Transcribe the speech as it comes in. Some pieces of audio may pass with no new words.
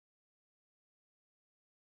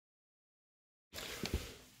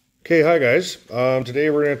Okay, hi guys. Today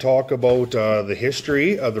we're going to talk about the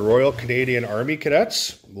history of the Royal Canadian Army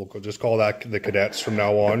Cadets. We'll just call that the Cadets from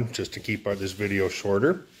now on, just to keep this video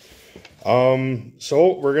shorter.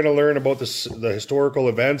 So we're going to learn about the historical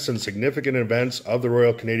events and significant events of the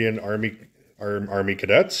Royal Canadian Army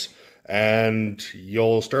Cadets. And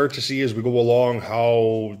you'll start to see as we go along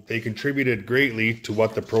how they contributed greatly to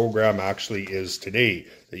what the program actually is today,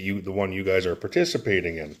 the one you guys are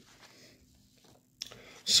participating in.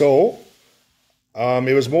 So,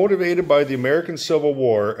 it was motivated by the American Civil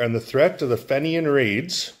War and the threat to the Fenian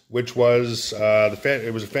raids, which was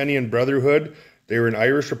it was a Fenian Brotherhood. They were an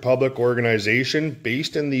Irish Republic organization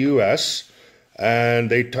based in the U.S. and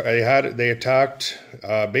they attacked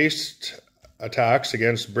based attacks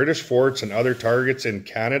against British forts and other targets in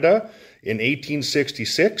Canada in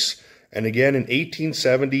 1866 and again in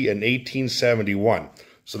 1870 and 1871.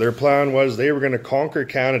 So their plan was they were going to conquer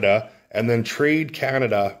Canada and then trade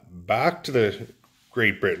Canada back to the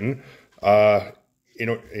Great Britain,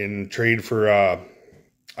 in trade for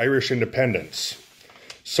Irish independence.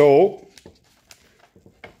 So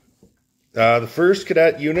the first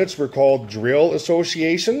cadet units were called drill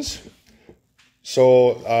associations.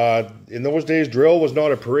 So in those days, drill was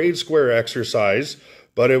not a parade square exercise,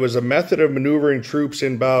 but it was a method of maneuvering troops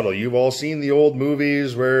in battle. You've all seen the old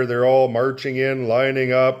movies where they're all marching in,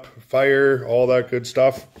 lining up, fire, all that good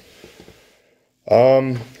stuff.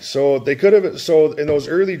 So in those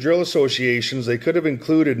early drill associations, they could have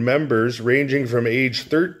included members ranging from age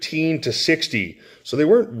 13 to 60. So they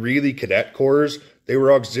weren't really cadet corps, they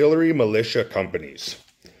were auxiliary militia companies.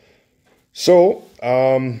 So,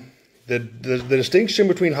 the distinction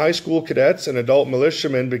between high school cadets and adult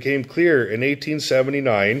militiamen became clear in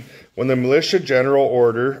 1879 when the Militia General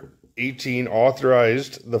Order 18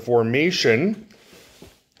 authorized the formation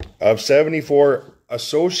of 74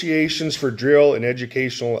 associations for drill and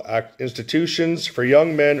educational institutions for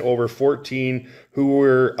young men over 14 who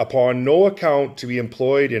were upon no account to be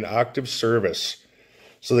employed in active service.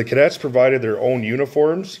 So the cadets provided their own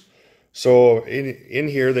uniforms. So in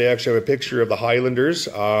here they actually have a picture of the Highlanders.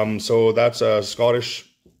 So that's a Scottish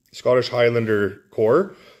Highlander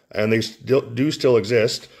Corps, and they do still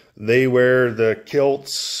exist. They wear the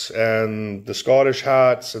kilts and the Scottish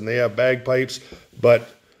hats, and they have bagpipes, but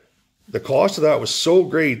the cost of that was so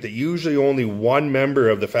great that usually only one member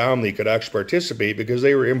of the family could actually participate because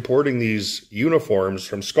they were importing these uniforms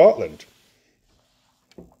from Scotland.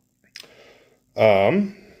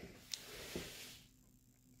 So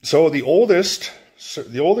the oldest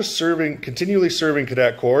continually serving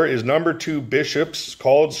cadet corps is number 2 Bishop's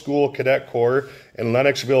College School Cadet Corps in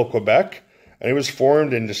Lennoxville, Quebec, and it was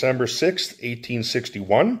formed in December 6th,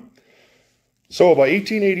 1861. So by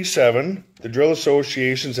 1887, the drill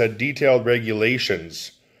associations had detailed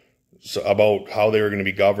regulations about how they were going to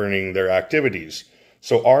be governing their activities.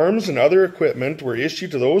 So arms and other equipment were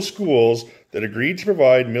issued to those schools that agreed to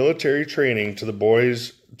provide military training to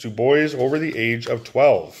boys over the age of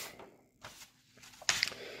 12.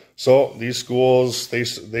 So these schools,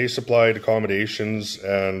 they supplied accommodations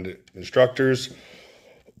and instructors.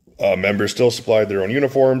 Members still supplied their own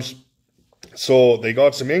uniforms. So they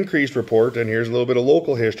got some increased report, and here's a little bit of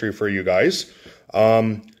local history for you guys.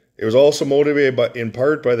 It was also motivated in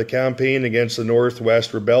part by the campaign against the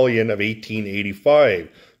Northwest Rebellion of 1885.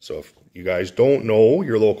 So if you guys don't know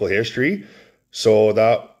your local history, so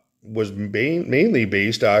that was mainly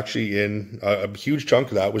based actually in, a huge chunk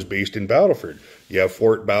of that was based in Battleford. You have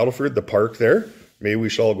Fort Battleford, the park there. Maybe we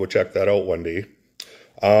shall go check that out one day.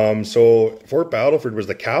 So Fort Battleford was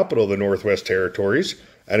the capital of the Northwest Territories,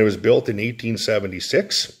 and it was built in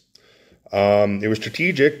 1876. It was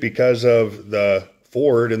strategic because of the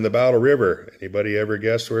ford in the Battle River. Anybody ever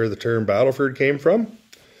guess where the term Battleford came from?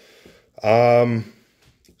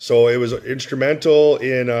 So it was instrumental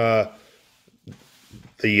in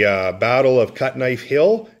the Battle of Cut Knife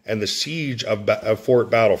Hill and the siege of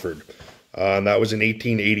Fort Battleford. And that was in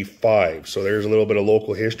 1885. So there's a little bit of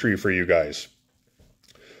local history for you guys.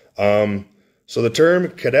 So the term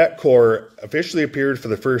Cadet Corps officially appeared for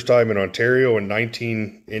the first time in Ontario in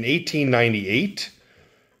 1898.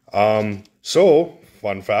 So,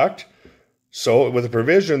 fun fact, so with a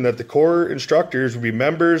provision that the Corps instructors would be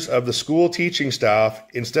members of the school teaching staff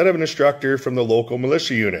instead of an instructor from the local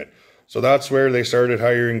militia unit. So that's where they started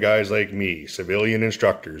hiring guys like me, civilian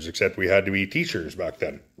instructors, except we had to be teachers back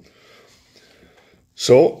then.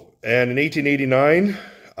 So, and in 1889,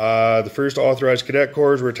 the first authorized cadet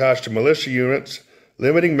corps were attached to militia units,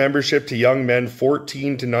 limiting membership to young men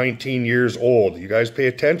 14 to 19 years old. You guys pay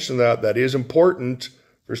attention to that. That is important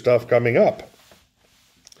for stuff coming up.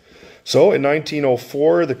 So in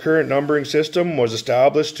 1904, the current numbering system was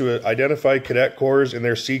established to identify cadet corps in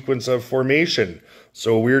their sequence of formation.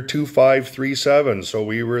 So we're 2537, so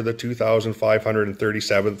we were the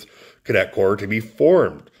 2,537th Cadet Corps to be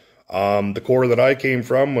formed. The corps that I came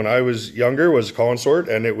from when I was younger was Consort,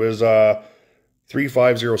 and it was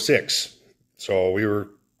 3506. So we were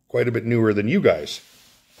quite a bit newer than you guys.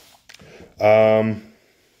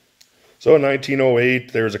 So in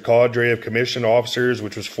 1908, there was a cadre of commissioned officers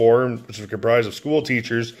which was formed, which was comprised of school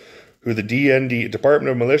teachers who the DND,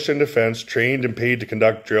 Department of Militia and Defense, trained and paid to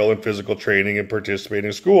conduct drill and physical training and participate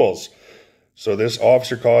in schools. So this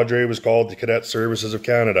officer cadre was called the Cadet Services of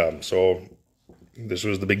Canada. So this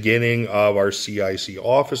was the beginning of our CIC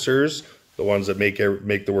officers, the ones that make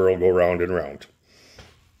the world go round and round.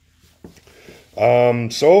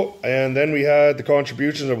 And then we had the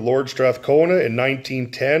contributions of Lord Strathcona in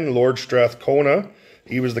 1910. Lord Strathcona,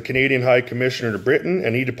 he was the Canadian High Commissioner to Britain,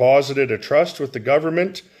 and he deposited a trust with the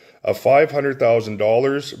government of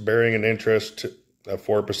 $500,000, bearing an interest of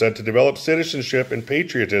 4% to develop citizenship and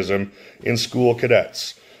patriotism in school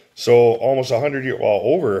cadets. So almost 100 years, well,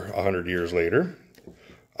 over 100 years later,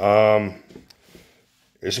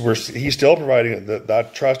 he's still providing,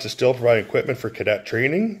 that trust is still providing equipment for cadet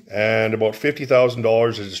training, and about $50,000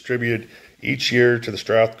 is distributed each year to the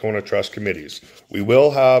Strathcona Trust Committees. We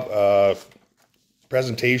will have a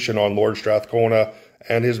presentation on Lord Strathcona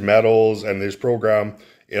and his medals and his program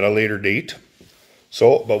in a later date.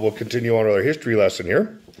 But we'll continue on with our history lesson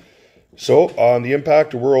here. So on the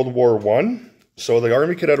impact of World War I, so the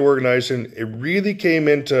Army Cadet organization, it really came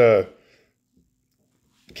into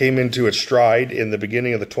its stride in the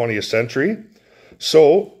beginning of the 20th century.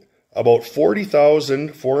 So about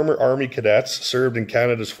 40,000 former Army cadets served in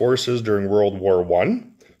Canada's forces during World War I.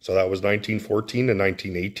 So that was 1914 to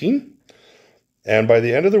 1918. And by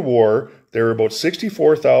the end of the war, there were about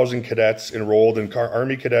 64,000 cadets enrolled in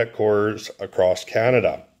Army Cadet Corps across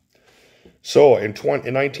Canada. So in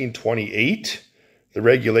 1928, the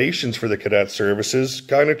regulations for the cadet services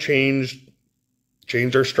kind of changed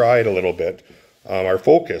our stride a little bit, our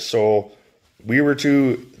focus. So they were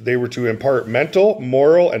to impart mental,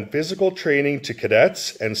 moral, and physical training to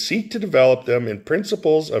cadets and seek to develop them in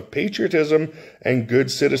principles of patriotism and good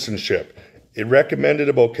citizenship. It recommended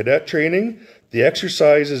about cadet training, the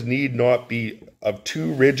exercises need not be of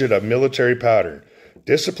too rigid a military pattern.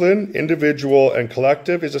 Discipline, individual and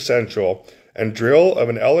collective, is essential, and drill of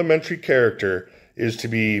an elementary character is to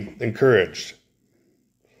be encouraged.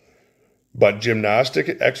 But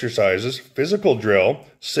gymnastic exercises, physical drill,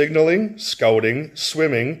 signaling, scouting,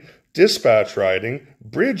 swimming, dispatch riding,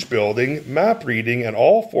 bridge building, map reading, and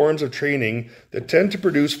all forms of training that tend to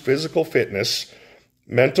produce physical fitness,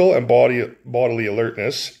 mental and bodily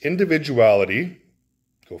alertness, individuality,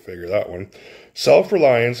 go figure that one,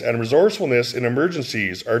 self-reliance, and resourcefulness in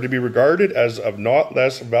emergencies are to be regarded as of not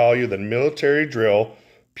less value than military drill,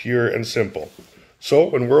 pure and simple.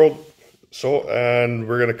 And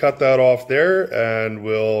we're going to cut that off there, and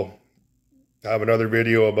we'll have another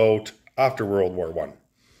video about after World War I.